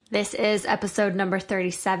This is episode number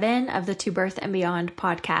 37 of the To Birth and Beyond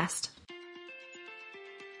podcast.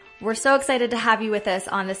 We're so excited to have you with us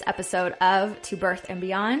on this episode of To Birth and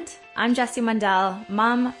Beyond. I'm Jessie Mundell,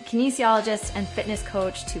 mom, kinesiologist, and fitness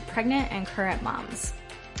coach to pregnant and current moms.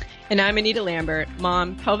 And I'm Anita Lambert,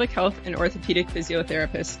 mom, pelvic health, and orthopedic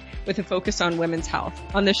physiotherapist with a focus on women's health.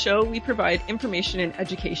 On the show, we provide information and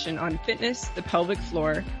education on fitness, the pelvic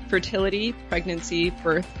floor, fertility, pregnancy,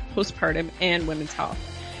 birth, postpartum, and women's health.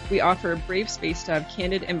 We offer a brave space to have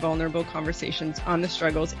candid and vulnerable conversations on the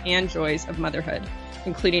struggles and joys of motherhood,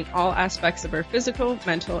 including all aspects of our physical,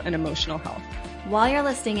 mental, and emotional health. While you're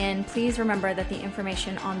listening in, please remember that the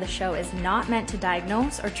information on the show is not meant to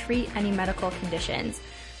diagnose or treat any medical conditions.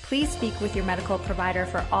 Please speak with your medical provider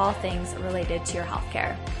for all things related to your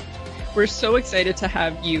healthcare. We're so excited to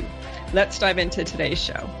have you. Let's dive into today's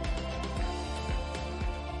show.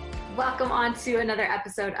 Welcome on to another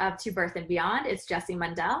episode of To Birth and Beyond. It's Jessie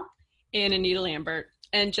Mundell. And Anita Lambert.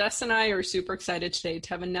 And Jess and I are super excited today to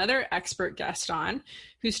have another expert guest on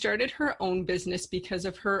who started her own business because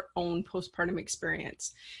of her own postpartum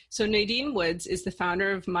experience. So Nadine Woods is the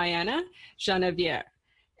founder of Mayana Genevieve,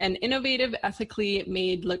 an innovative, ethically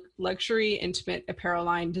made luxury intimate apparel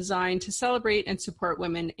line designed to celebrate and support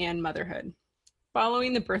women and motherhood.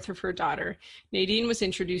 Following the birth of her daughter, Nadine was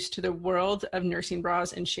introduced to the world of nursing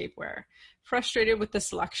bras and shapewear. Frustrated with the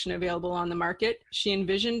selection available on the market, she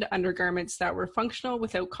envisioned undergarments that were functional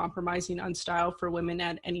without compromising on style for women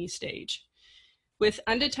at any stage. With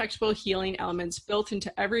undetectable healing elements built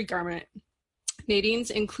into every garment,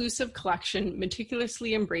 Nadine's inclusive collection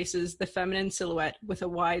meticulously embraces the feminine silhouette with a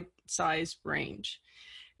wide size range.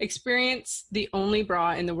 Experience the only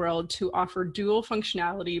bra in the world to offer dual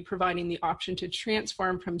functionality, providing the option to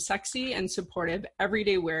transform from sexy and supportive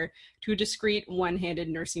everyday wear to a discreet one-handed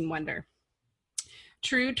nursing wonder.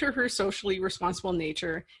 True to her socially responsible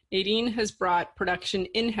nature, Nadine has brought production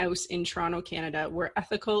in-house in Toronto, Canada, where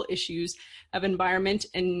ethical issues of environment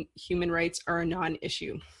and human rights are a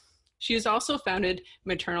non-issue. She has also founded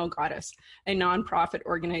Maternal Goddess, a nonprofit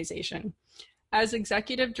organization. As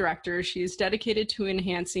executive director, she is dedicated to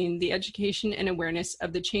enhancing the education and awareness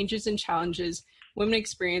of the changes and challenges women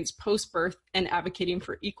experience post-birth and advocating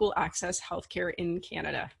for equal access healthcare in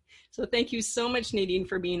Canada. So thank you so much, Nadine,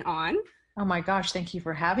 for being on. Oh my gosh, thank you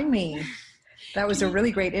for having me. That was a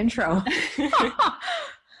really great intro.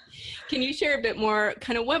 Can you share a bit more,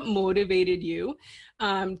 kind of what motivated you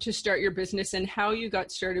to start your business and how you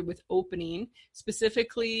got started with opening,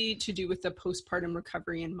 specifically to do with the postpartum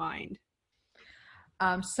recovery in mind?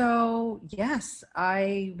 So yes,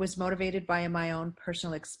 I was motivated by my own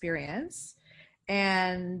personal experience.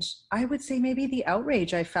 And I would say maybe the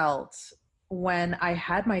outrage I felt when I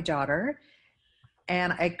had my daughter,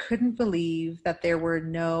 and I couldn't believe that there were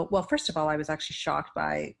well, first of all, I was actually shocked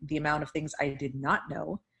by the amount of things I did not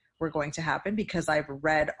know were going to happen, because I've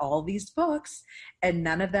read all these books and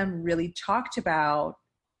none of them really talked about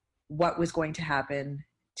what was going to happen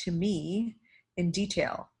to me in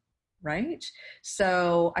detail. Right?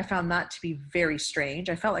 So I found that to be very strange.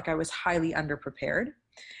 I felt like I was highly underprepared.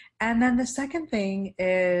 And then the second thing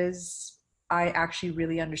is I actually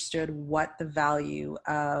really understood what the value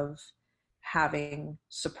of having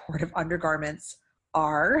supportive undergarments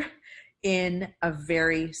are in a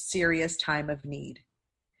very serious time of need.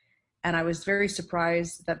 And I was very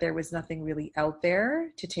surprised that there was nothing really out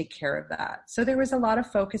there to take care of that. So there was a lot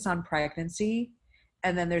of focus on pregnancy.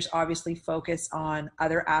 And then there's obviously focus on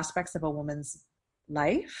other aspects of a woman's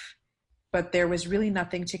life, but there was really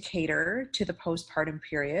nothing to cater to the postpartum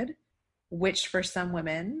period, which for some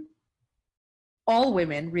women, all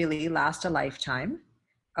women really last a lifetime.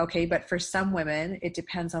 Okay, but for some women, it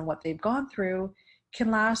depends on what they've gone through, can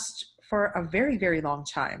last for a very, very long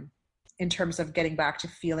time in terms of getting back to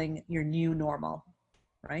feeling your new normal,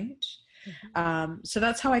 right? Mm-hmm. So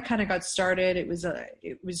that's how I kind of got started. It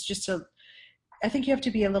was just I think you have to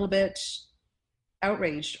be a little bit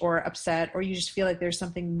outraged or upset, or you just feel like there's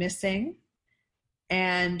something missing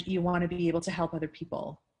and you want to be able to help other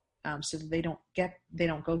people so that they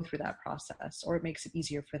don't go through that process, or it makes it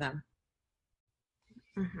easier for them.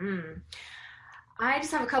 Mm-hmm. I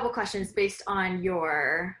just have a couple questions based on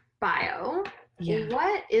your bio. Yeah.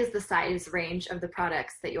 What is the size range of the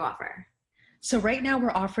products that you offer? So right now we're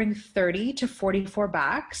offering 30 to 44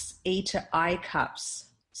 backs, A to I cups.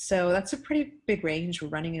 So that's a pretty big range. We're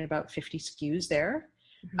running at about 50 SKUs there.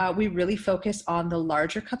 Mm-hmm. We really focus on the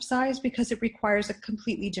larger cup size because it requires a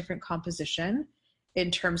completely different composition in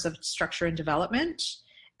terms of structure and development.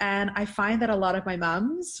 And I find that a lot of my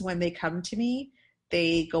moms, when they come to me,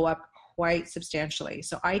 they go up quite substantially.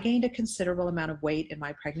 So I gained a considerable amount of weight in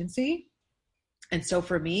my pregnancy. And so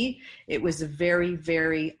for me, it was very,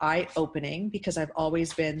 very eye-opening, because I've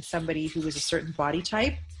always been somebody who was a certain body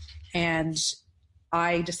type. And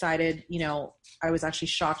I decided, I was actually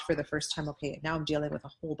shocked for the first time. Okay, now I'm dealing with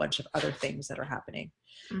a whole bunch of other things that are happening.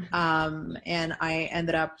 And I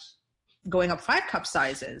ended up going up 5 cup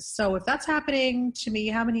sizes. So if that's happening to me,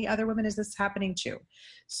 how many other women is this happening to?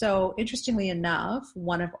 So interestingly enough,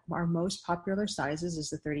 one of our most popular sizes is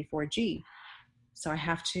the 34G. So I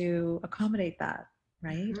have to accommodate that,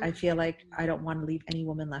 right? I feel like I don't want to leave any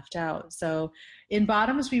woman left out. So in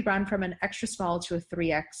bottoms, we run from an extra small to a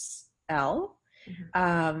 3XL.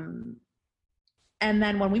 And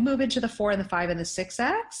then when we move into the 4 and the 5 and the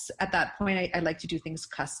 6X, at that point, I like to do things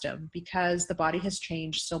custom, because the body has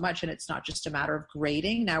changed so much, and it's not just a matter of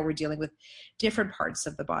grading. Now we're dealing with different parts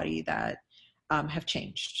of the body that have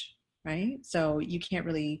changed, right? So you can't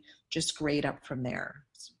really just grade up from there,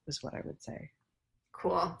 is what I would say.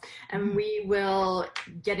 Cool. And we will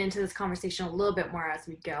get into this conversation a little bit more as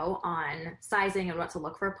we go on sizing and what to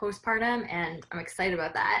look for postpartum. And I'm excited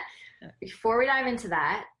about that. Before we dive into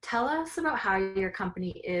that, tell us about how your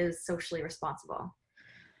company is socially responsible.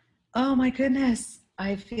 Oh my goodness.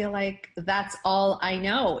 I feel like that's all I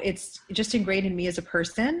know. It's just ingrained in me as a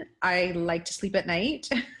person. I like to sleep at night.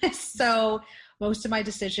 So most of my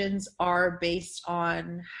decisions are based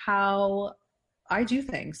on how I do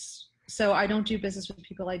things. So I don't do business with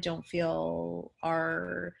people I don't feel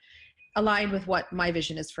are aligned with what my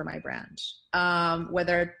vision is for my brand.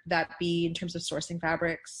 Whether that be in terms of sourcing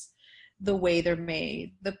fabrics, the way they're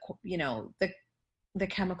made, the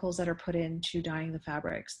chemicals that are put into dyeing the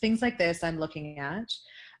fabrics, things like this I'm looking at.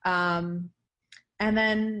 And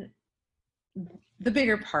then the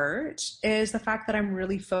bigger part is the fact that I'm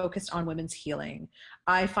really focused on women's healing.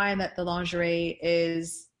 I find that the lingerie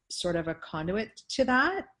is sort of a conduit to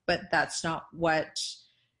that, but that's not what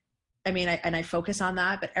I mean. I focus on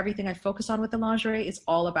that, but everything I focus on with the lingerie is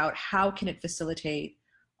all about how can it facilitate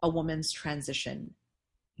a woman's transition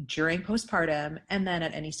during postpartum and then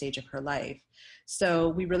at any stage of her life. So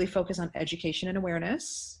we really focus on education and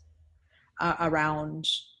awareness around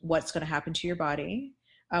what's going to happen to your body.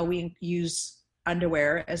 We use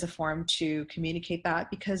underwear as a form to communicate that,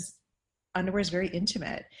 because underwear is very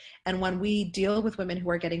intimate. And when we deal with women who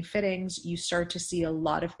are getting fittings, you start to see a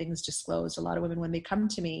lot of things disclosed. A lot of women, when they come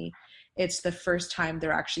to me, it's the first time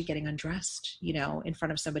they're actually getting undressed, in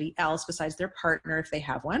front of somebody else besides their partner, if they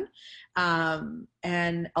have one.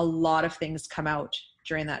 And a lot of things come out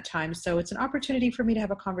during that time. So it's an opportunity for me to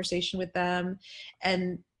have a conversation with them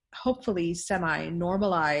and hopefully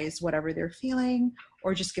semi-normalize whatever they're feeling,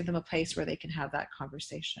 or just give them a place where they can have that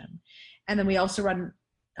conversation. And then we also run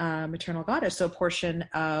Maternal Goddess. So a portion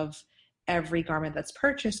of every garment that's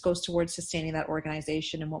purchased goes towards sustaining that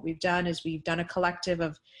organization. And what we've done is we've done a collective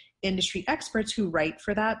of industry experts who write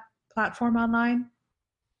for that platform online.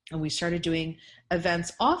 And we started doing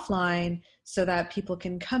events offline so that people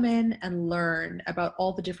can come in and learn about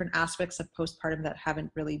all the different aspects of postpartum that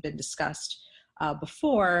haven't really been discussed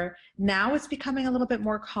before. Now it's becoming a little bit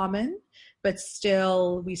more common, but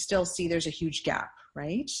we still see there's a huge gap,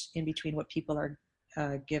 right, in between what people are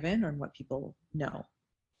given and what people know.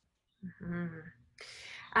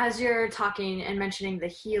 As you're talking and mentioning the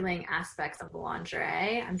healing aspects of the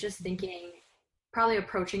lingerie, I'm just thinking probably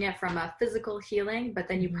approaching it from a physical healing, but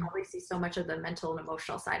then you probably see so much of the mental and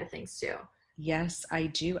emotional side of things too. Yes, I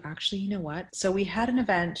do. Actually, you know what? So we had an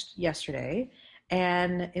event yesterday,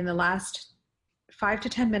 and in the last 5 to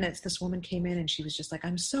 10 minutes, this woman came in and she was just like,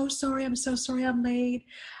 I'm so sorry I'm late.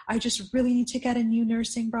 I just really need to get a new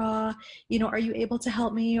nursing bra. Are you able to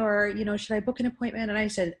help me? Or, should I book an appointment? And I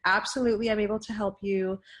said, absolutely, I'm able to help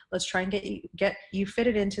you. Let's try and get you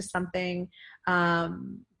fitted into something.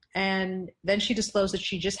 And then she disclosed that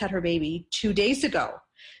she just had her baby 2 days ago.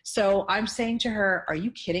 So I'm saying to her, are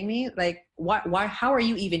you kidding me? Like, why, how are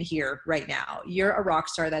you even here right now? You're a rock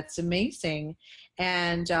star. That's amazing.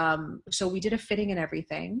 And so we did a fitting and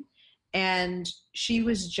everything. And she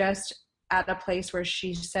was just at a place where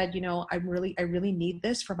she said, I really need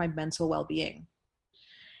this for my mental well-being.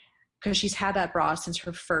 Because she's had that bra since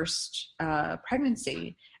her first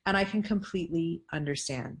pregnancy. And I can completely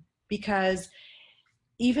understand, because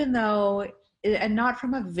even though, and not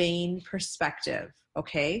from a vain perspective,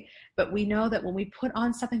 okay, but we know that when we put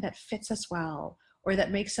on something that fits us well or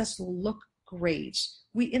that makes us look great,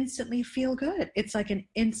 we instantly feel good. It's like an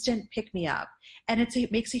instant pick-me-up, and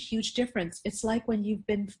it makes a huge difference. It's like when you've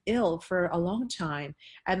been ill for a long time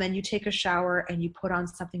and then you take a shower and you put on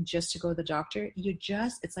something just to go to the doctor,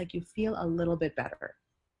 it's like you feel a little bit better.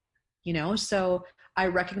 So I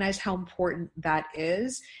recognize how important that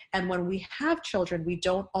is. And when we have children, we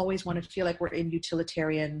don't always want to feel like we're in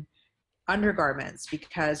utilitarian undergarments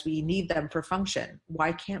because we need them for function.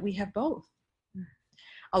 Why can't we have both?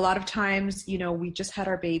 A lot of times, we just had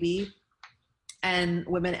our baby and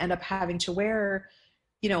women end up having to wear,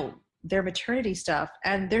 their maternity stuff.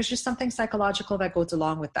 And there's just something psychological that goes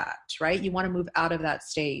along with that, right? You want to move out of that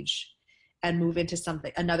stage and move into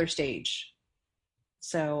another stage.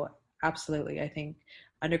 So absolutely, I think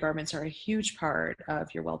undergarments are a huge part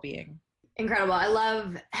of your well-being. Incredible. I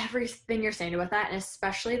love everything you're saying about that, and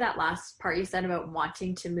especially that last part you said about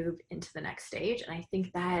wanting to move into the next stage. And I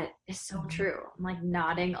think that is so true. I'm like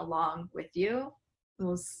nodding along with you. I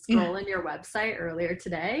was scrolling your website earlier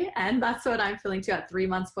today, and that's what I'm feeling too at 3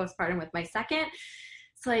 months postpartum with my second.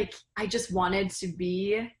 It's like I just wanted to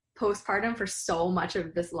be postpartum for so much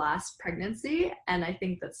of this last pregnancy, and I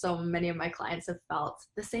think that so many of my clients have felt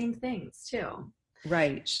the same things too.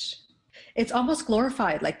 Right. It's almost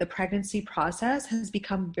glorified. Like the pregnancy process has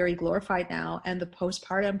become very glorified now, and the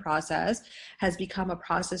postpartum process has become a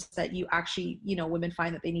process that you actually, women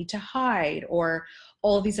find that they need to hide, or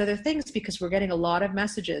all these other things, because we're getting a lot of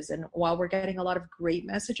messages. And while we're getting a lot of great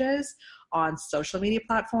messages on social media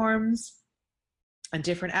platforms and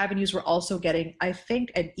different avenues, we're also getting, I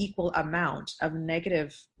think, an equal amount of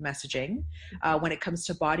negative messaging when it comes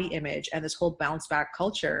to body image and this whole bounce back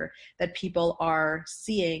culture that people are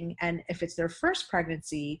seeing. And if it's their first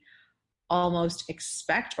pregnancy, almost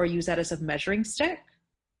expect or use that as a measuring stick,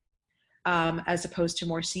 as opposed to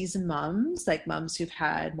more seasoned moms, like moms who've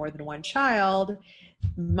had more than one child,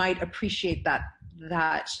 might appreciate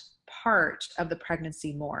that part of the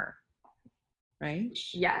pregnancy more, right?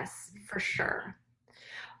 Yes, for sure.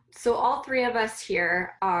 So all three of us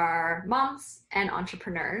here are moms and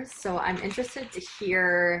entrepreneurs. So I'm interested to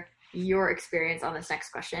hear your experience on this next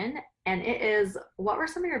question. And it is, what were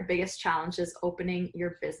some of your biggest challenges opening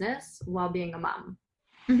your business while being a mom?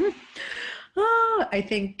 I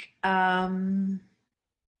think,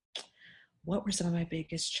 what were some of my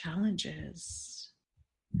biggest challenges?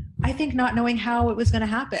 I think not knowing how it was going to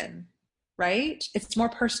happen, right? It's more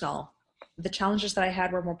personal. The challenges that I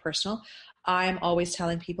had were more personal. I'm always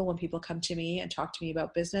telling people when people come to me and talk to me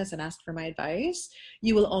about business and ask for my advice,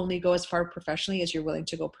 you will only go as far professionally as you're willing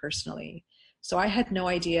to go personally. So I had no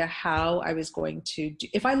idea how I was going to do.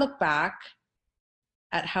 If I look back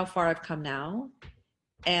at how far I've come now,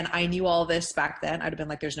 and I knew all this back then, I'd have been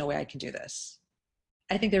like, there's no way I can do this.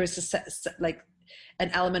 I think there was like an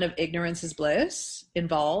element of ignorance is bliss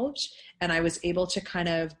involved. And I was able to kind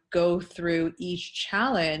of go through each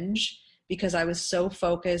challenge because I was so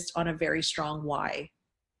focused on a very strong why.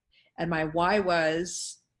 And my why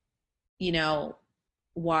was,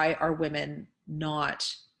 why are women not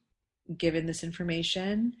given this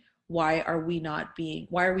information? Why are we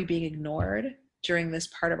being ignored during this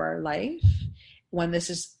part of our life when this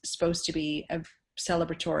is supposed to be a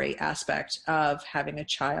celebratory aspect of having a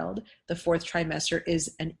child? The fourth trimester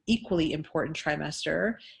is an equally important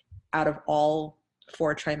trimester out of all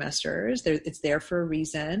 4 trimesters. It's there for a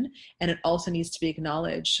reason, and it also needs to be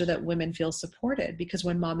acknowledged so that women feel supported, because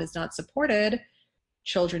when mom is not supported,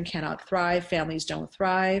 children cannot thrive, families don't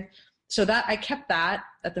thrive. So that I kept that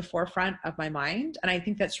at the forefront of my mind, and I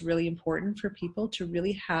think that's really important for people to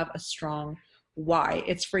really have a strong why.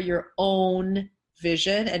 It's for your own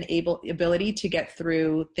vision and ability to get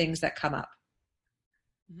through things that come up.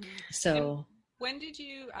 So when did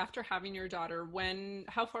you, after having your daughter,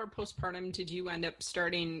 how far postpartum did you end up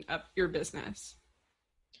starting up your business?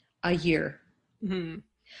 A year. Mm-hmm.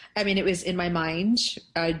 I mean, it was in my mind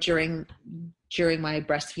during my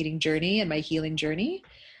breastfeeding journey and my healing journey.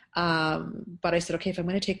 But I said, okay, if I'm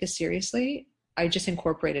going to take this seriously, I just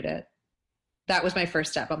incorporated it. That was my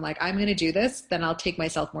first step. I'm like, I'm going to do this, then I'll take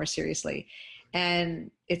myself more seriously. And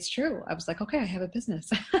it's true. I was like, okay, I have a business.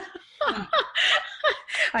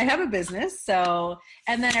 I have a business. So,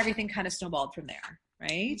 and then everything kind of snowballed from there.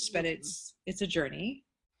 Right. But it's a journey.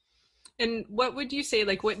 And what would you say,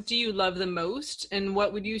 like, what do you love the most? And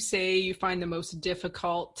what would you say you find the most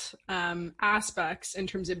difficult aspects in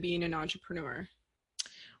terms of being an entrepreneur?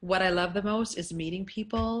 What I love the most is meeting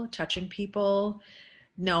people, touching people,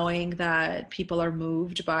 knowing that people are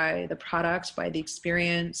moved by the product, by the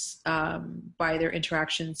experience, by their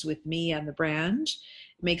interactions with me and the brand.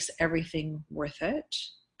 It makes everything worth it.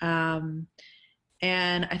 And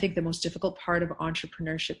I think the most difficult part of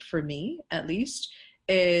entrepreneurship for me, at least,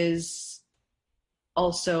 is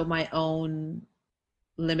also my own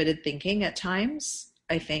limited thinking at times.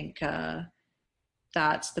 I think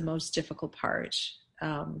that's the most difficult part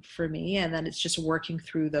for me. And then it's just working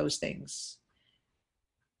through those things.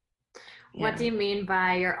 What do you mean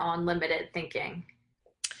by your own limited thinking?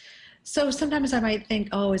 So sometimes I might think,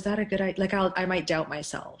 oh, is that a good idea? Like I might doubt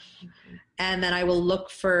myself. Mm-hmm. And then I will look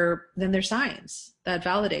for, then there's signs that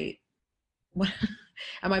validate. What,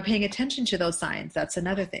 am I paying attention to those signs? That's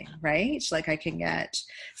another thing, right? Like I can get,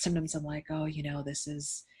 sometimes I'm like, oh, this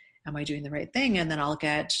is, am I doing the right thing? And then I'll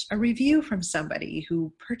get a review from somebody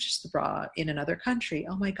who purchased the bra in another country.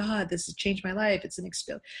 Oh my God, this has changed my life. It's an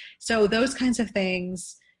experience. So those kinds of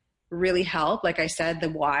things really help. Like I said, the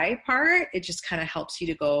why part, it just kind of helps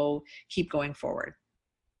you to keep going forward.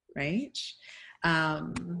 Right.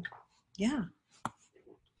 Yeah.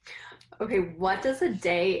 Okay, what does a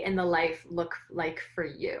day in the life look like for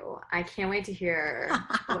you? I can't wait to hear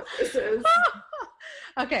what this is.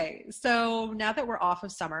 Okay, so now that we're off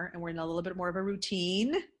of summer and we're in a little bit more of a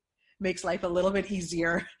routine, makes life a little bit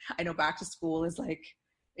easier. I know back to school is like,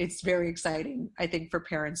 it's very exciting, I think, for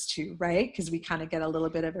parents too, right? Because we kind of get a little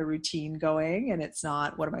bit of a routine going and it's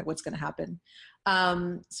not, what's going to happen?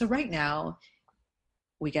 So right now,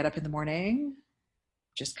 we get up in the morning,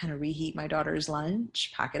 just kind of reheat my daughter's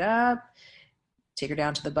lunch, pack it up, take her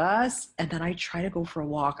down to the bus, and then I try to go for a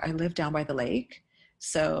walk. I live down by the lake,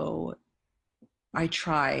 so I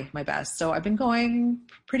try my best. So I've been going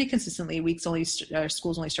pretty consistently.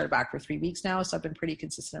 School's only started back for 3 weeks now, so I've been pretty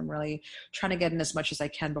consistent. I'm really trying to get in as much as I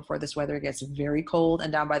can before this weather gets very cold.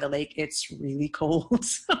 And down by the lake, it's really cold.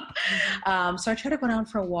 So I try to go down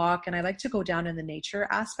for a walk, and I like to go down in the nature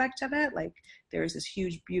aspect of it. Like there's this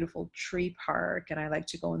huge, beautiful tree park, and I like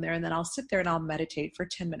to go in there, and then I'll sit there and I'll meditate for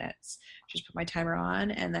 10 minutes. Just put my timer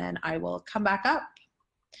on, and then I will come back up.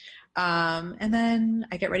 And then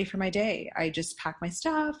I get ready for my day. I just pack my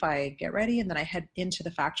stuff, I get ready, and then I head into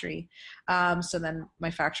the factory. So then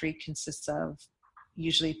my factory consists of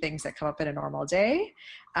usually things that come up in a normal day.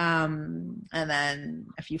 And then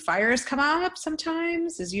a few fires come up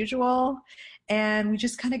sometimes, as usual. And we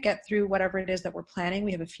just kind of get through whatever it is that we're planning.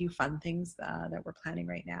 We have a few fun things that we're planning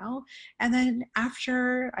right now. And then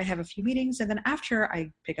after, I have a few meetings. And then after,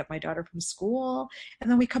 I pick up my daughter from school. And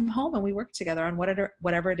then we come home and we work together on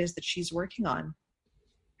whatever it is that she's working on,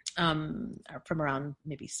 from around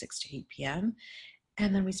maybe 6 to 8 p.m.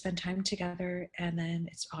 And then we spend time together, and then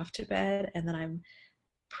it's off to bed, and then I'm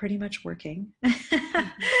pretty much working.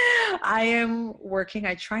 I am working.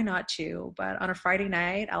 I try not to, but on a Friday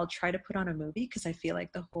night, I'll try to put on a movie because I feel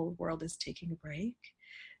like the whole world is taking a break.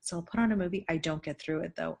 So I'll put on a movie. I don't get through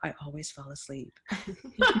it though. I always fall asleep.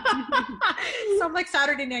 So I'm like,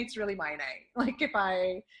 Saturday night's really my night. Like if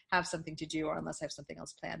I have something to do or unless I have something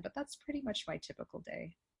else planned, but that's pretty much my typical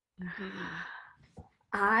day. Mm-hmm.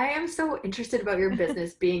 I am so interested about your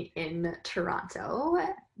business being in Toronto.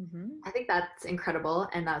 Mm-hmm. I think that's incredible,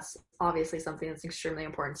 and that's obviously something that's extremely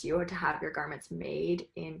important to you, to have your garments made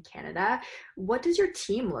in Canada. What does your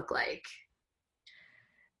team look like?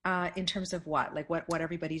 In terms of what? Like what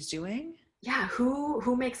everybody's doing? Yeah,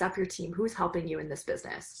 who makes up your team? Who's helping you in this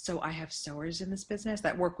business? So I have sewers in this business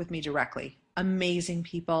that work with me directly. Amazing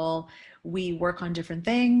people. We work on different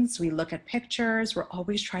things. We look at pictures. We're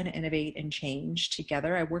always trying to innovate and change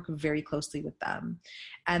together. I work very closely with them.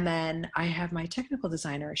 And then I have my technical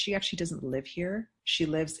designer. She actually doesn't live here. She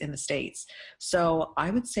lives in the States. So I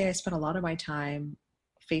would say I spend a lot of my time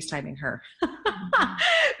FaceTiming her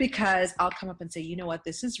because I'll come up and say, you know what,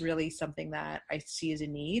 this is really something that I see as a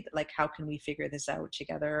need. Like, how can we figure this out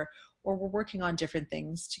together? Or we're working on different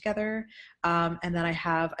things together. And then I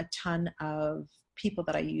have a ton of people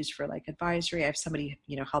that I use for like advisory. I have somebody,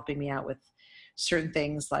 helping me out with certain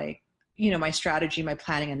things like, my strategy, my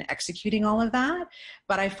planning and executing all of that.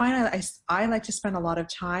 But I find I like to spend a lot of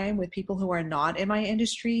time with people who are not in my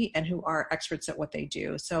industry and who are experts at what they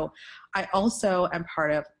do. So I also am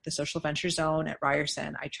part of the Social Venture Zone at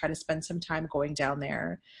Ryerson. I try to spend some time going down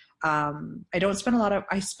there. I spend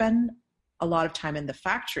a lot of time in the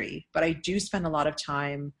factory, but I do spend a lot of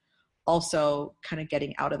time also kind of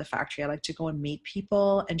getting out of the factory. I like to go and meet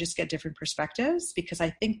people and just get different perspectives, because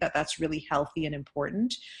I think that that's really healthy and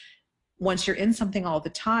important. Once you're in something all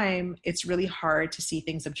the time, it's really hard to see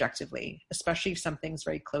things objectively, especially if something's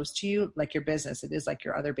very close to you, like your business. It is like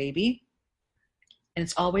your other baby. And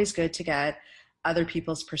it's always good to get other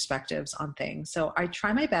people's perspectives on things. So I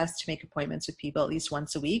try my best to make appointments with people at least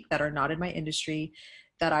once a week that are not in my industry,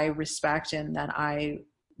 that I respect and that I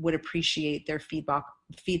would appreciate their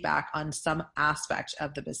feedback on some aspect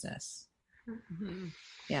of the business. Mm-hmm.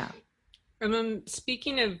 Yeah. And then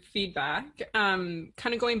speaking of feedback, kind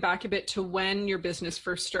of going back a bit to when your business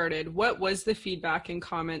first started, what was the feedback and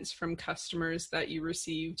comments from customers that you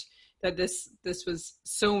received that this was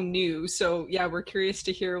so new? So yeah, we're curious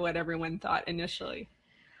to hear what everyone thought initially.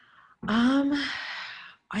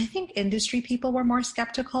 I think industry people were more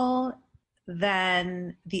skeptical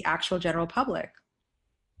than the actual general public.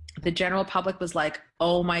 The general public was like,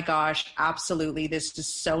 oh my gosh, absolutely, this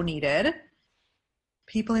is so needed.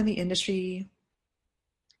 People in the industry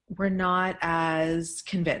were not as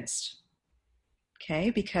convinced, okay?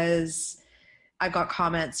 Because I've got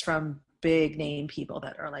comments from big name people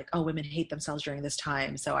that are like, oh, women hate themselves during this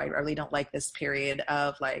time, so I really don't like this period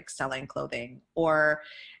of like selling clothing, or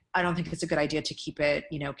I don't think it's a good idea to keep it,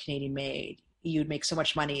 Canadian made. You'd make so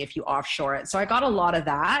much money if you offshore it. So I got a lot of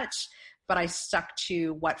that, but I stuck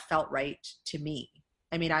to what felt right to me.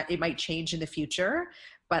 I mean, it might change in the future,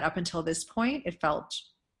 but up until this point, it felt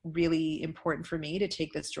really important for me to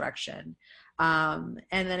take this direction. And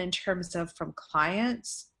then in terms of from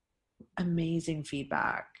clients, amazing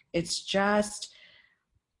feedback. It's just,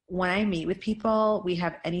 when I meet with people, we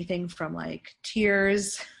have anything from like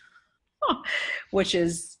tears, which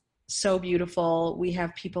is so beautiful. We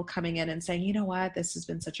have people coming in and saying, you know what, this has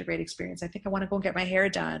been such a great experience. I think I want to go get my hair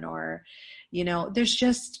done. Or, there's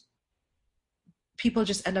just, people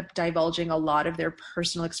just end up divulging a lot of their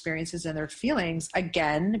personal experiences and their feelings,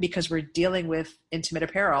 again, because we're dealing with intimate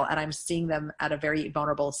apparel and I'm seeing them at a very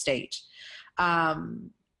vulnerable state.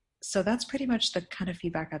 So that's pretty much the kind of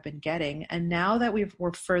feedback I've been getting. And now that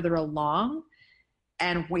we're further along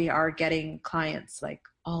and we are getting clients like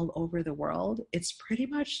all over the world, it's pretty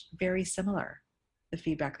much very similar, the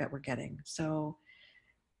feedback that we're getting. So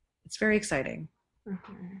it's very exciting.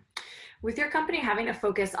 Mm-hmm. With your company having a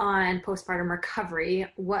focus on postpartum recovery,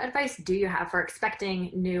 what advice do you have for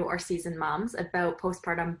expecting new or seasoned moms about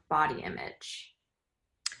postpartum body image?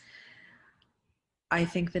 I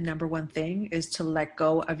think the number one thing is to let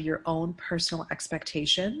go of your own personal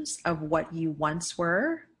expectations of what you once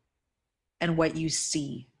were and what you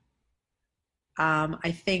see.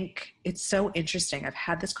 I think it's so interesting. I've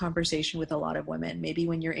had this conversation with a lot of women. Maybe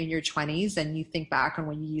when you're in your 20s and you think back on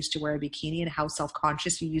when you used to wear a bikini and how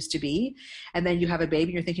self-conscious you used to be, and then you have a baby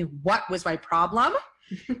and you're thinking, what was my problem?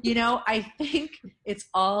 I think it's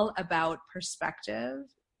all about perspective,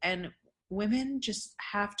 and women just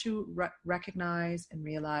have to recognize and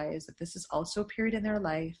realize that this is also a period in their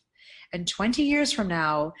life. And 20 years from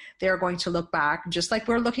now, they're going to look back, just like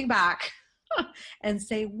we're looking back, and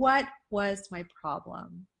say, what was my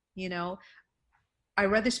problem? I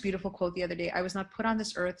read this beautiful quote the other day. I was not put on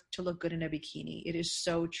this earth to look good in a bikini. It is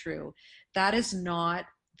so true. That is not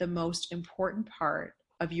the most important part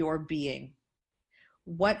of your being.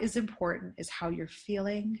 What is important is how you're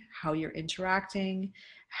feeling, how you're interacting,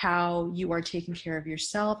 how you are taking care of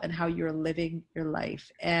yourself, and how you're living your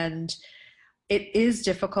life. And it is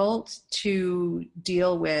difficult to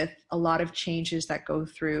deal with a lot of changes that go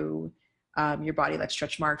through your body, like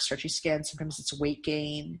stretch marks, stretchy skin. Sometimes it's weight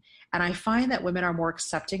gain. And I find that women are more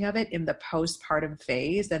accepting of it in the postpartum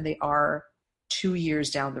phase than they are 2 years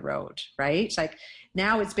down the road, right? It's like,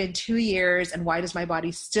 now it's been 2 years and why does my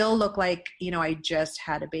body still look like, I just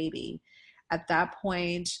had a baby? At that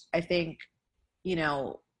point, I think,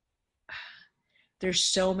 there's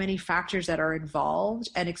so many factors that are involved,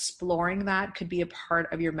 and exploring that could be a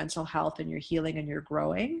part of your mental health and your healing and your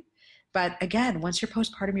growing. But again, once you're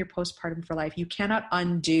postpartum for life. You cannot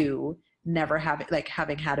undo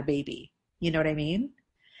having had a baby. You know what I mean?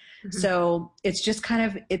 Mm-hmm. So it's just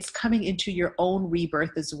it's coming into your own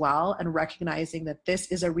rebirth as well, and recognizing that this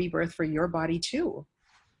is a rebirth for your body too.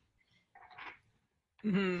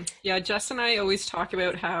 Mm-hmm. Yeah, Jess and I always talk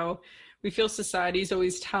about how we feel society's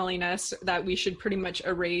always telling us that we should pretty much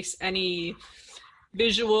erase any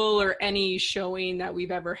visual or any showing that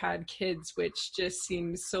we've ever had kids, which just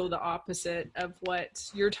seems so the opposite of what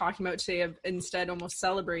you're talking about today, of instead almost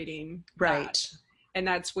celebrating right that. And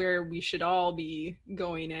that's where we should all be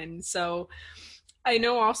going in. So I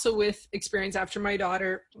know also with experience after my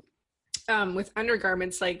daughter, with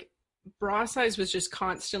undergarments, like bra size was just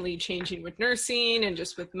constantly changing with nursing and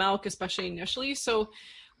just with milk, especially initially. So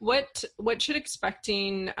what should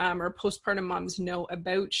expecting or postpartum moms know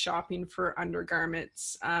about shopping for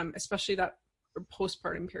undergarments, especially that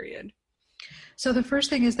postpartum period? So the first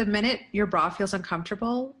thing is, the minute your bra feels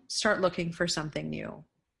uncomfortable, start looking for something new.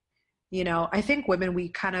 I think women, we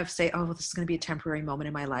kind of say, oh, well, this is going to be a temporary moment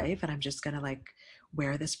in my life, and I'm just going to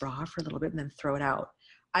wear this bra for a little bit and then throw it out.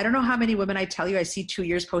 I don't know how many women I tell you I see 2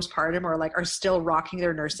 years postpartum or are still rocking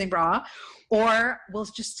their nursing bra, or will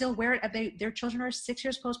just still wear it. And their children are 6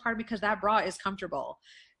 years postpartum because that bra is comfortable.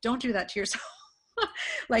 Don't do that to yourself.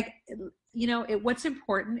 What's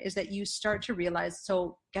important is that you start to realize,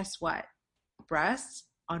 so guess what? Breasts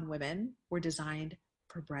on women were designed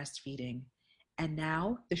for breastfeeding. And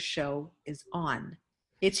now the show is on.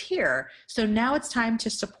 It's here. So now it's time to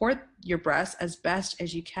support your breasts as best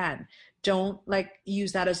as you can. Don't like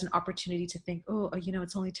use that as an opportunity to think, oh, you know,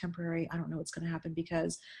 it's only temporary. I don't know what's going to happen,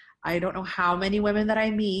 because I don't know how many women that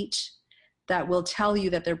I meet that will tell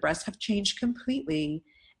you that their breasts have changed completely.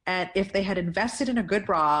 And if they had invested in a good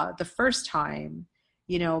bra the first time,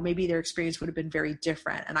 you know, maybe their experience would have been very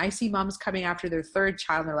different. And I see moms coming after their third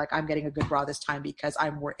child and they're like, I'm getting a good bra this time because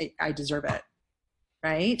I deserve it.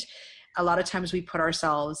 Right? A lot of times we put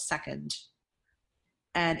ourselves second,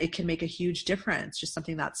 and it can make a huge difference, just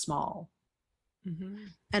something that small. Mm-hmm.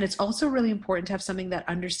 And it's also really important to have something that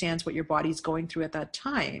understands what your body's going through at that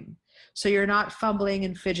time. So you're not fumbling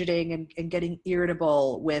and fidgeting and getting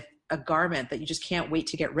irritable with a garment that you just can't wait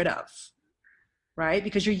to get rid of, right?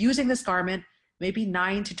 Because you're using this garment maybe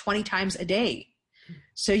 9 to 20 times a day.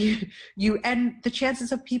 So and the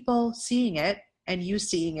chances of people seeing it and you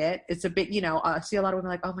seeing it, it's a bit, you know, I see a lot of women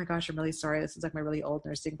like, oh my gosh, I'm really sorry. This is like my really old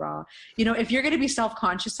nursing bra. You know, if you're going to be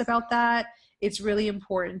self-conscious about that, it's really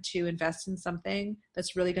important to invest in something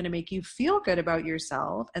that's really going to make you feel good about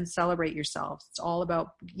yourself and celebrate yourself. It's all about,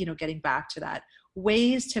 you know, getting back to that.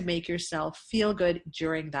 Ways to make yourself feel good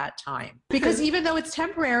during that time. Because even though it's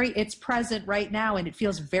temporary, it's present right now, and it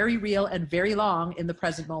feels very real and very long in the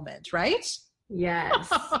present moment, right?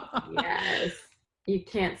 Yes. Yes. You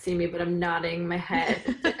can't see me, but I'm nodding my head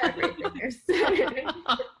to everything you're saying.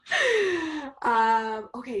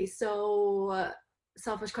 Okay, so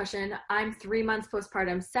selfish question. I'm 3 months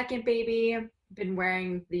postpartum, second baby. Been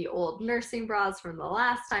wearing the old nursing bras from the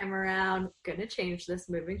last time around. Gonna change this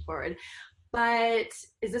moving forward. But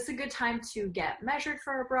is this a good time to get measured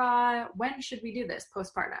for a bra? When should we do this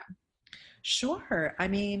postpartum? Sure. I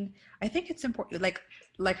mean, I think it's important.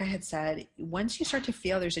 Like I had said, once you start to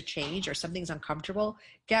feel there's a change or something's uncomfortable,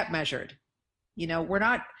 get measured. You know,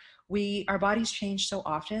 our bodies change so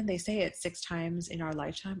often. They say it's 6 times in our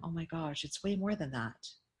lifetime. Oh my gosh, it's way more than that.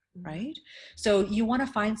 Right? So you want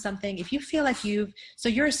to find something, if you feel like so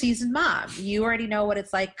you're a seasoned mom, you already know what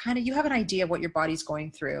it's like, kind of, you have an idea of what your body's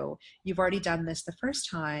going through. You've already done this the first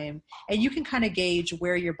time, and you can kind of gauge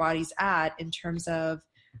where your body's at in terms of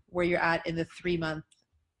where you're at in the 3-month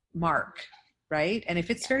mark. Right? And if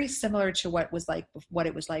it's very similar to what it was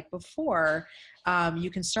like before,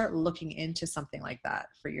 you can start looking into something like that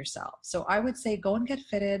for yourself. So I would say go and get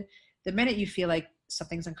fitted the minute you feel like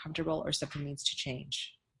something's uncomfortable or something needs to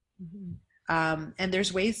change. Mm-hmm. And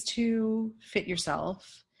there's ways to fit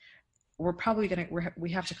yourself. We're probably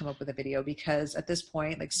we have to come up with a video, because at this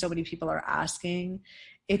point, like, so many people are asking,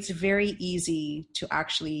 it's very easy to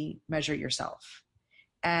actually measure yourself.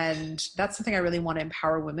 And that's something I really want to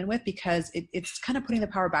empower women with, because it's kind of putting the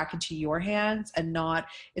power back into your hands, and not,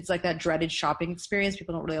 it's like that dreaded shopping experience.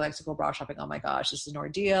 People don't really like to go bra shopping. Oh my gosh, this is an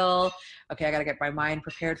ordeal. Okay, I got to get my mind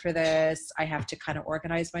prepared for this. I have to kind of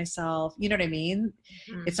organize myself. You know what I mean?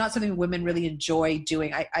 Mm-hmm. It's not something women really enjoy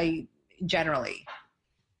doing. I generally,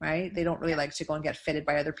 right? They don't really like to go and get fitted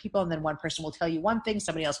by other people. And then one person will tell you one thing,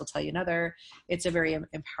 somebody else will tell you another. It's a very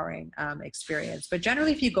empowering experience. But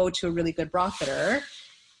generally, if you go to a really good bra fitter,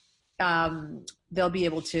 they'll be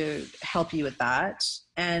able to help you with that.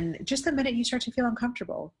 And just the minute you start to feel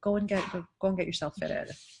uncomfortable, go and get yourself fitted.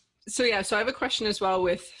 So I have a question as well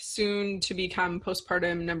with soon to become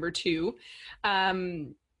postpartum number 2.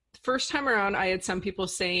 First time around, I had some people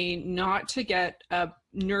say not to get a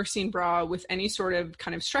nursing bra with any sort of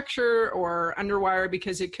kind of structure or underwire,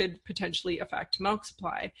 because it could potentially affect milk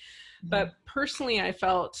supply. Mm-hmm. But personally, I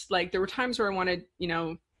felt like there were times where I wanted, you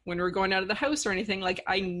know, when we were going out of the house or anything, like,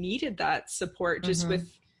 I needed that support just mm-hmm.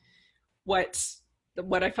 with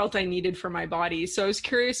what I felt I needed for my body. So I was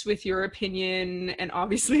curious with your opinion, and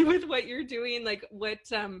obviously with what you're doing, like, what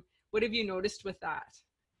have you noticed with that?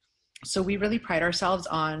 So we really pride ourselves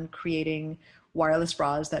on creating wireless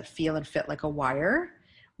bras that feel and fit like a wire.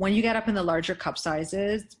 When you get up in the larger cup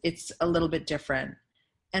sizes, it's a little bit different.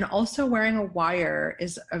 And also, wearing a wire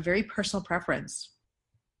is a very personal preference.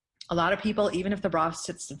 A lot of people, even if the bra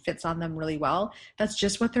fits on them really well, that's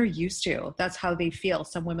just what they're used to. That's how they feel.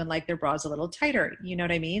 Some women like their bras a little tighter. You know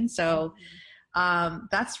what I mean? So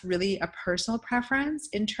that's really a personal preference.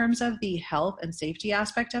 In terms of the health and safety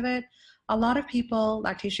aspect of it, a lot of people,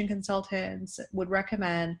 lactation consultants, would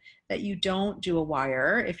recommend that you don't do a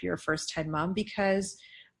wire if you're a first-time mom, because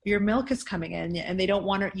your milk is coming in and you don't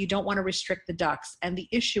want to restrict the ducts. And the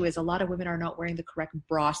issue is, a lot of women are not wearing the correct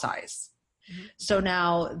bra size. Mm-hmm. So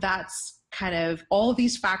now that's kind of, all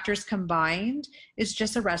these factors combined is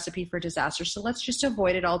just a recipe for disaster. So let's just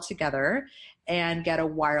avoid it altogether and get a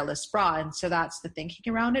wireless bra. And so that's the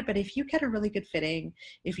thinking around it. But if you get a really good fitting,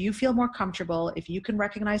 if you feel more comfortable, if you can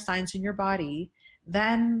recognize signs in your body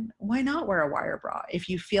then why not wear a wire bra if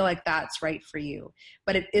you feel like that's right for you?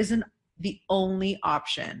 But it isn't the only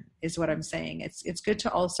option, is what I'm saying. It's good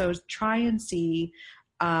to also try and see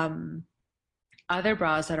other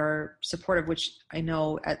bras that are supportive, which I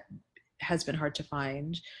know has been hard to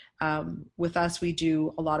find. With us, we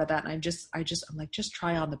do a lot of that. And I'm like, just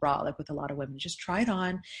try on the bra. Like with a lot of women, just try it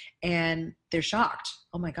on and they're shocked.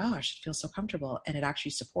 Oh my gosh, it feels so comfortable. And it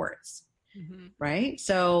actually supports. Mm-hmm. Right.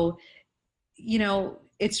 So,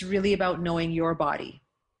 it's really about knowing your body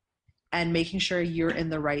and making sure you're in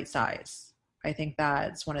the right size. I think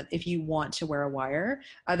that's if you want to wear a wire,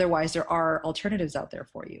 otherwise there are alternatives out there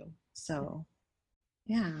for you. So,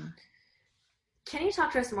 yeah. Can you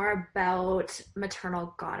talk to us more about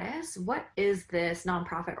Maternal Goddess? What is this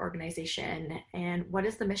nonprofit organization and what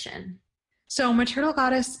is the mission? So Maternal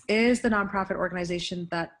Goddess is the nonprofit organization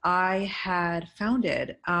that I had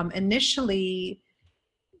founded. Initially,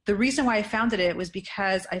 the reason why I founded it was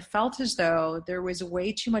because I felt as though there was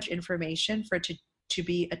way too much information for it to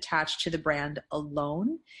be attached to the brand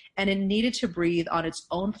alone, and it needed to breathe on its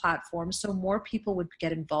own platform so more people would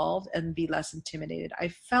get involved and be less intimidated. I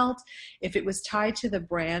felt if it was tied to the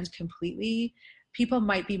brand completely, people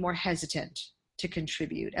might be more hesitant to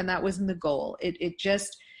contribute, and that wasn't the goal.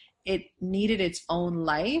 It needed its own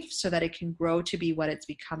life so that it can grow to be what it's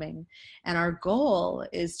becoming. And our goal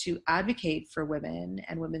is to advocate for women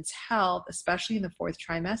and women's health, especially in the 4th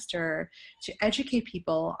trimester, to educate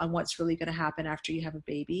people on what's really going to happen after you have a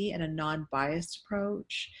baby in a non-biased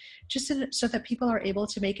approach, so that people are able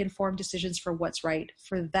to make informed decisions for what's right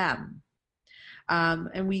for them.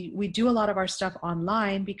 And we do a lot of our stuff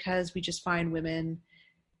online because we just find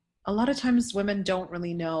a lot of times women don't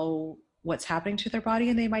really know what's happening to their body,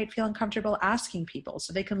 and they might feel uncomfortable asking people.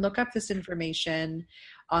 So they can look up this information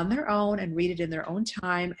on their own and read it in their own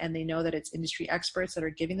time, and they know that it's industry experts that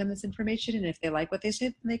are giving them this information, and if they like what they say,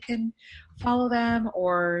 then they can follow them,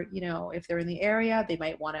 or if they're in the area, they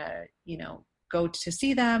might want to go to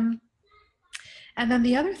see them. And then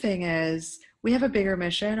the other thing is we have a bigger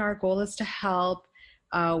mission. Our goal is to help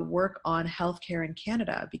work on healthcare in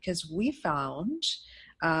Canada, because we found,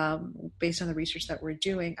 based on the research that we're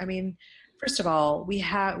doing, first of all,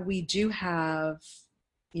 we do have,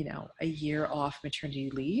 a year off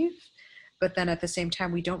maternity leave, but then at the same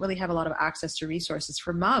time, we don't really have a lot of access to resources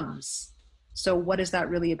for moms. So what is that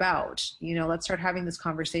really about? Let's start having this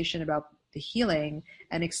conversation about the healing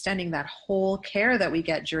and extending that whole care that we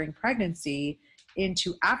get during pregnancy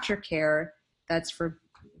into aftercare that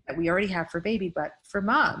we already have for baby, but for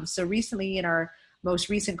moms. So recently in our most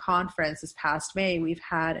recent conference this past May, we've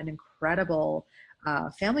had an incredible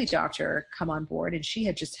family doctor come on board, and she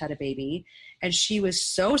had just had a baby, and she was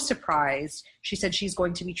so surprised. She said she's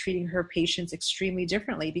going to be treating her patients extremely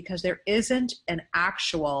differently because there isn't an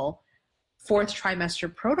actual 4th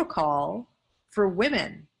trimester protocol for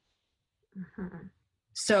women. Mm-hmm.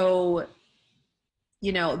 So,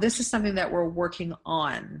 this is something that we're working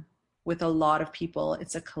on with a lot of people.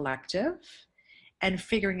 It's a collective, and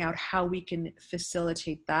figuring out how we can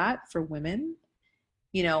facilitate that for women,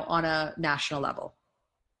 on a national level.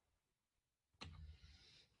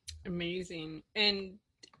 Amazing. And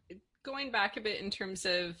going back a bit in terms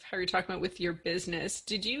of how you're talking about with your business,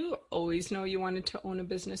 did you always know you wanted to own a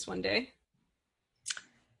business one day?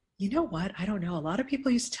 You know what? I don't know. A lot of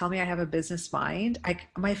people used to tell me I have a business mind.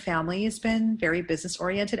 My family has been very business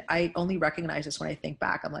oriented. I only recognize this when I think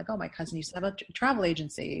back. I'm like, oh, my cousin used to have a travel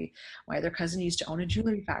agency. My other cousin used to own a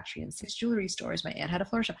jewelry factory and 6 jewelry stores. My aunt had a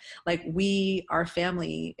flower shop. Like our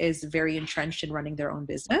family is very entrenched in running their own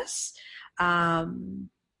business. And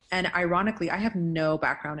ironically, I have no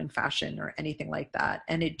background in fashion or anything like that.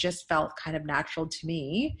 And it just felt kind of natural to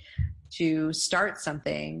me to start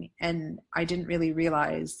something. And I didn't really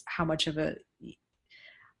realize how much of I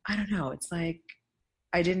don't know. It's like,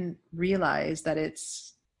 I didn't realize that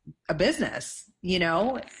it's a business,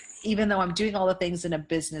 even though I'm doing all the things in a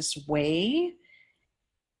business way,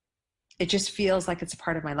 it just feels like it's a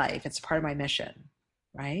part of my life. It's a part of my mission.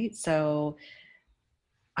 Right. So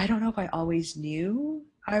I don't know if I always knew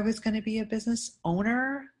I was going to be a business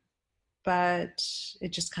owner, but it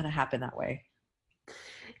just kind of happened that way.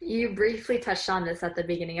 You briefly touched on this at the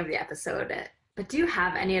beginning of the episode, but do you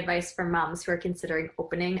have any advice for moms who are considering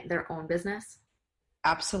opening their own business?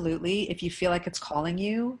 Absolutely. If you feel like it's calling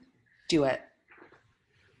you, do it.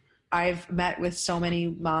 I've met with so many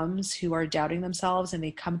moms who are doubting themselves, and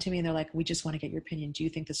they come to me and they're like, we just want to get your opinion. Do you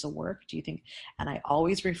think this will work? Do you think? And I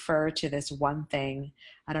always refer to this one thing.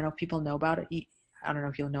 I don't know if people know about it. I don't know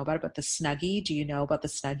if you'll know about it, but the Snuggie, do you know about the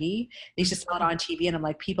Snuggie? They used to sell it on TV, and I'm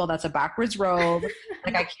like, people, that's a backwards robe.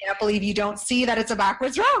 Like, I can't believe you don't see that it's a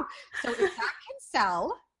backwards robe. So if that can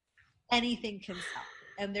sell, anything can sell.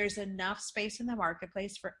 And there's enough space in the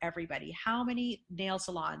marketplace for everybody. How many nail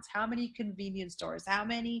salons, how many convenience stores, how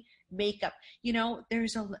many makeup,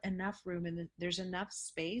 there's enough room and there's enough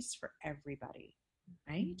space for everybody,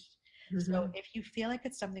 right? Mm-hmm. So if you feel like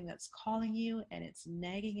it's something that's calling you and it's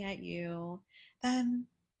nagging at you, then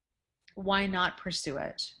why not pursue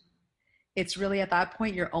it? It's really at that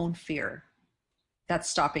point your own fear that's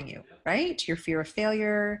stopping you, right? Your fear of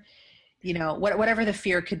failure, whatever the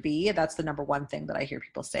fear could be. That's the number one thing that I hear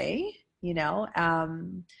people say,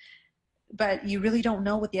 but you really don't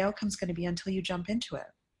know what the outcome's going to be until you jump into it.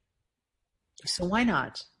 So why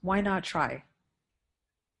not? Why not try?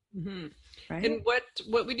 Mm-hmm. Right? And what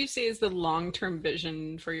would you say is the long-term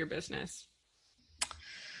vision for your business?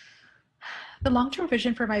 The long-term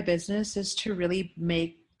vision for my business is to really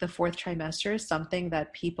make the fourth trimester something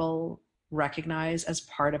that people recognize as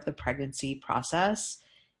part of the pregnancy process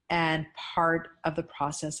and part of the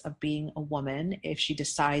process of being a woman if she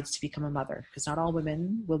decides to become a mother, because not all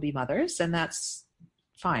women will be mothers, and that's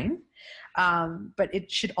fine. But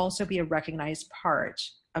it should also be a recognized part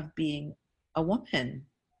of being a woman.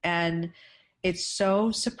 And it's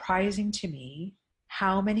so surprising to me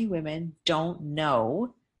how many women don't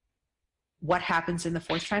know what happens in the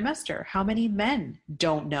fourth trimester. How many men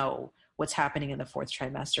don't know what's happening in the fourth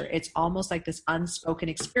trimester? It's almost like this unspoken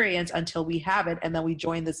experience until we have it, and then we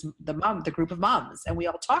join the group of moms, and we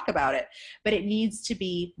all talk about it. But it needs to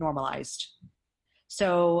be normalized.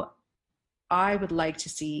 So I would like to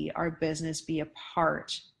see our business be a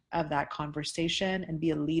part of that conversation and be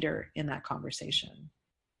a leader in that conversation.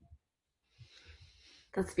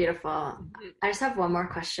 That's beautiful. I just have one more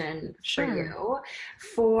question for Sure. you.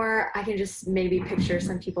 I can just maybe picture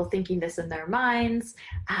some people thinking this in their minds.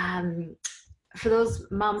 For those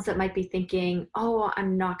moms that might be thinking, oh,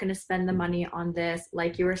 I'm not going to spend the money on this.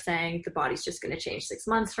 Like you were saying, the body's just going to change 6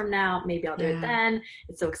 months from now. Maybe I'll do it then.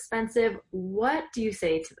 It's so expensive. What do you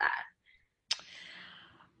say to that?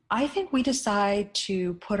 I think we decide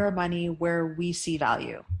to put our money where we see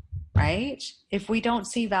value, right? If we don't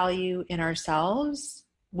see value in ourselves,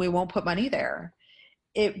 we won't put money there.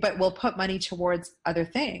 But we'll put money towards other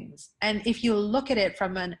things. And if you look at it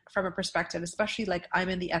from a perspective, especially like I'm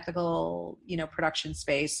in the ethical, production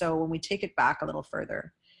space. So when we take it back a little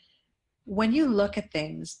further, when you look at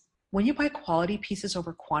things, when you buy quality pieces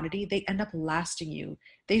over quantity, they end up lasting you.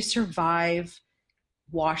 They survive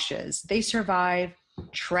washes. They survive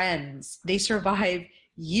trends. They survive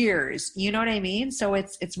years. You know what I mean? So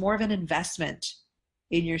it's more of an investment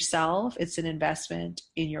in yourself. It's an investment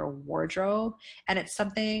in your wardrobe. And it's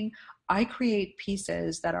something, I create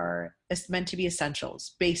pieces that are meant to be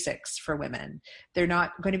essentials, basics for women. They're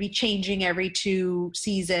not going to be changing every 2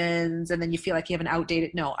 seasons and then you feel like you have an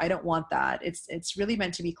outdated. No, I don't want that. It's really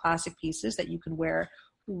meant to be classic pieces that you can wear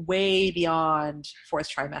way beyond fourth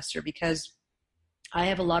trimester, because I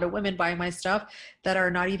have a lot of women buying my stuff that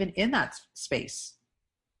are not even in that space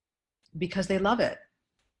because they love it.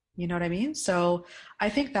 You know what I mean? So I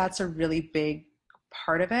think that's a really big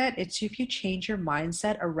part of it. It's if you change your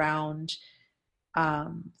mindset around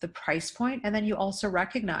the price point, and then you also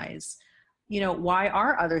recognize, why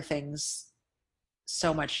are other things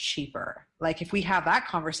so much cheaper? Like if we have that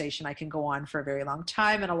conversation, I can go on for a very long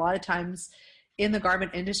time. And a lot of times in the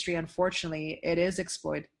garment industry, unfortunately, it's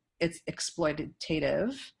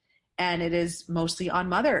exploitative. And it is mostly on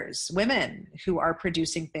mothers, women who are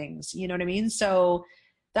producing things. You know what I mean? So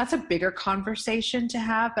that's a bigger conversation to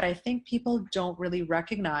have, but I think people don't really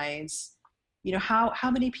recognize, how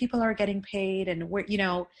many people are getting paid, and where,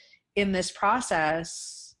 in this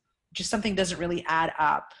process, just something doesn't really add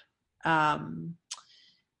up.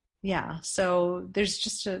 So there's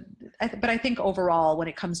just but I think overall, when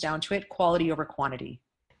it comes down to it, quality over quantity.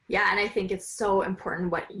 Yeah, and I think it's so important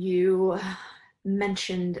what you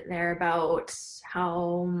mentioned there about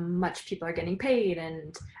how much people are getting paid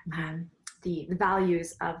and the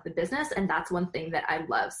values of the business. And that's one thing that I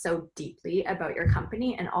love so deeply about your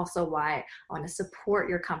company, and also why I want to support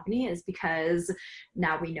your company, is because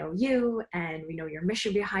now we know you and we know your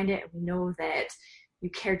mission behind it, and we know that you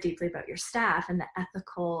care deeply about your staff and the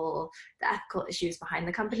ethical issues behind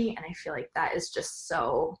the company. And I feel like that is just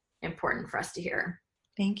so important for us to hear.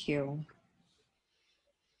 Thank you.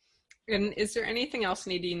 And is there anything else,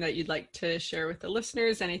 Nadine, that you'd like to share with the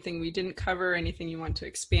listeners? Anything we didn't cover? Anything you want to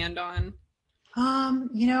expand on?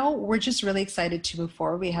 We're just really excited to move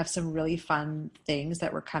forward. We have some really fun things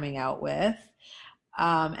that we're coming out with.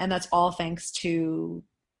 And that's all thanks to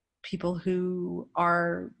people who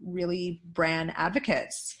are really brand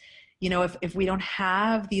advocates. If we don't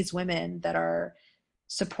have these women that are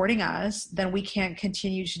supporting us, then we can't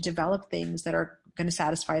continue to develop things that are going to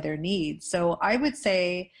satisfy their needs. So I would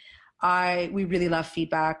say we really love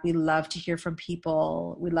feedback. We love to hear from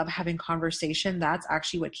people. We love having conversation. That's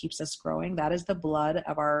actually what keeps us growing. That is the blood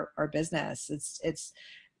of our business. It's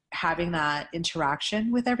having that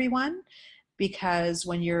interaction with everyone, because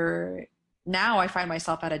now I find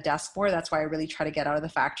myself at a desk more. That's why I really try to get out of the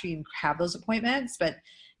factory and have those appointments. But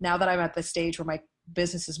now that I'm at the stage where my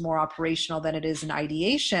business is more operational than it is in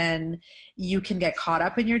ideation, you can get caught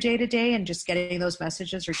up in your day-to-day, and just getting those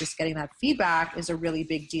messages or just getting that feedback is a really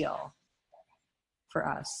big deal for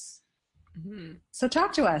us. Mm-hmm. So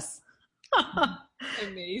talk to us.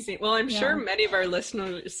 Amazing. Well, I'm sure many of our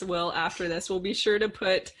listeners will after this. We'll be sure to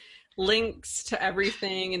put links to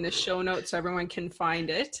everything in the show notes so everyone can find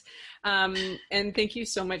it. And thank you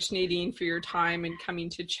so much, Nadine, for your time and coming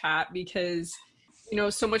to chat, because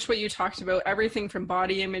so much what you talked about, everything from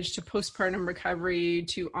body image to postpartum recovery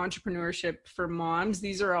to entrepreneurship for moms,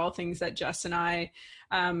 these are all things that Jess and I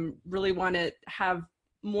really want to have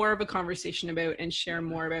more of a conversation about and share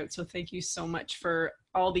more about. So thank you so much for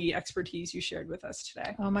all the expertise you shared with us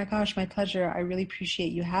today. Oh my gosh, my pleasure. I really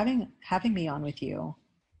appreciate you having me on with you.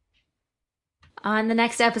 On the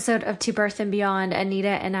next episode of To Birth and Beyond, Anita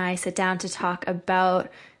and I sit down to talk about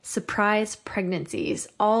surprise pregnancies,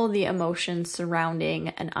 all the emotions surrounding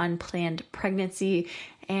an unplanned pregnancy,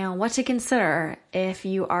 and what to consider if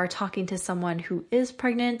you are talking to someone who is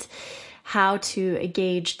pregnant, how to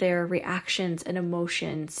gauge their reactions and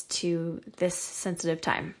emotions to this sensitive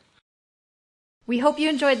time. We hope you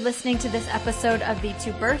enjoyed listening to this episode of the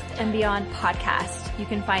To Birth and Beyond podcast. You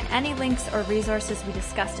can find any links or resources we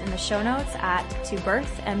discussed in the show notes at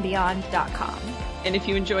tobirthandbeyond.com. And if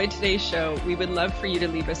you enjoyed today's show, we would love for you to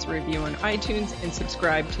leave us a review on iTunes and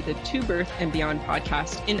subscribe to the To Birth and Beyond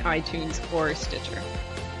podcast in iTunes or Stitcher.